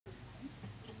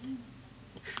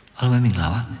အားလုံးပဲမင်္ဂလာ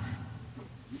ပါ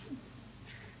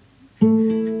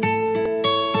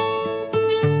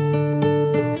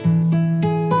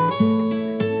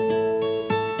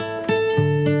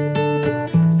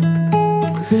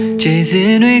ကျေး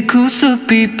ဇူးတွေခုစု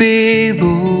ပြီးပေး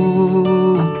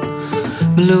ဖို့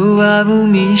မလိုပါဘူး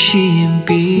မင်းရှိရင်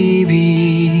ပြီးပြီ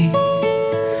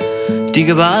ဒီက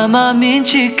ဘာမှာမင်း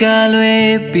ချစ်ကလွ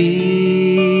ယ်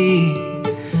ပြီး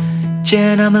ကျ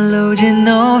န်တာမလို့ချင်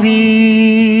တော့ပြီ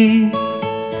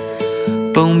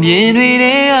ပုံပြင်တွေ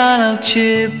ထဲအားလောက်ချ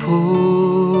စ်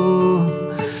ဖို့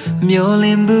မျောလ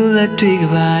င်းဘူးလက်တွေက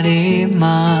ဘာတွေ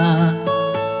မှာ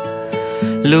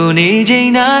လူနေချိ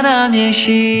န်နာနာမြင်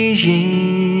ရှိရ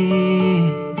င်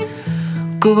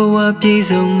ကိုဘဝပြေ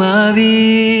ဆုံးပါပြီ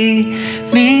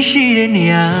မင်းရှိတဲ့နေ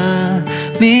ရာ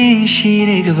မင်းရှိ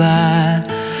တဲ့ကဘာ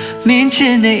မင်းချ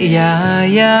စ်တဲ့အရာ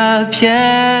ရာဖြ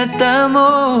တ်တမ်း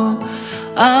မို့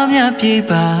အားများပြေ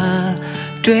ပါ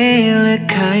တွေ့လက်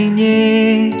ခိုင်းမြေ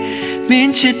မ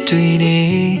င်းချစ်တွေ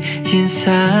နဲ့ရင်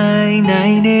ဆိုင်နို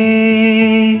င်နေ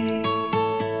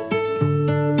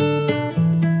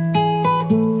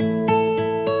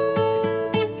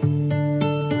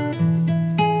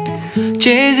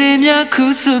ကျေးဇူးများခု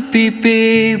စုပြီး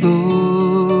ပေး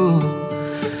ဖို့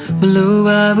မလို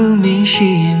ပါဘူးမင်းရှိ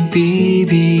ရင်ပြီး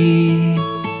ပြီ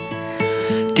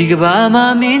ဒီကဘာမှာ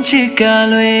မင်းချစ်က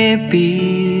လွယ်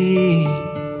ပြီး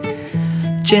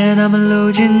ကျန်တာမ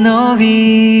လို့ချင်တော့ပြီ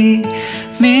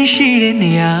မင်းရှိတဲ့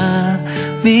နေရာ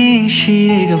မင်းရှိ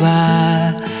တဲ့ကဘာ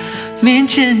မင်း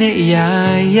ချစ်တဲ့အရာ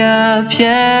ရာဖြ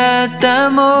တ်တ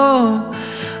မ်းမို့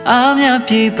အားများ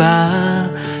ပြေပါ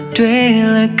တွေ့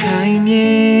လက်ခိုင်း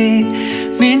မြေ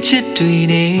မင်းချစ်တွေ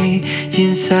နဲ့ရ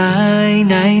င်ဆိုင်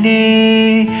နိုင်နေ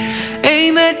အိ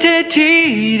မ်မက်တဲ့ထီ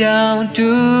တောင်တူ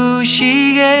ရှိ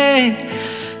ခဲ့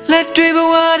လက်တွေဘ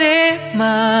ဝထဲ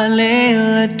မှာလဲ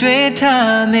လက်တွေ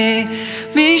ထားမယ်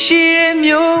မင်းရှိတဲ့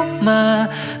မျိုးမှာ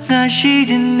ငါရှိ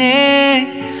ခြင်းနဲ့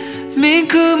မင်း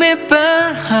ကူမဲ့ပ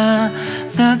န်းဟာ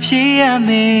ငါဖြေရမ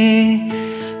ယ်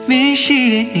မင်းရှိ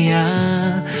တဲ့နေရာ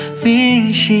မ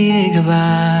င်းရှိတဲ့ကဘာ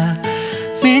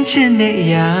မင်းချစ်တဲ့အ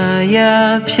ရာရာ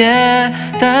ဖြတ်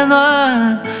တမ်းသွား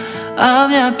အား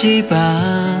များပြေပါ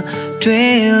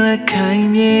တွေ့လက်ခိုင်း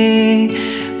မြေ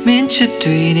မင်းချစ်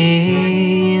တွေနဲ့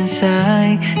ရင်ဆို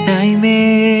င်နိုင်မ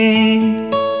ယ်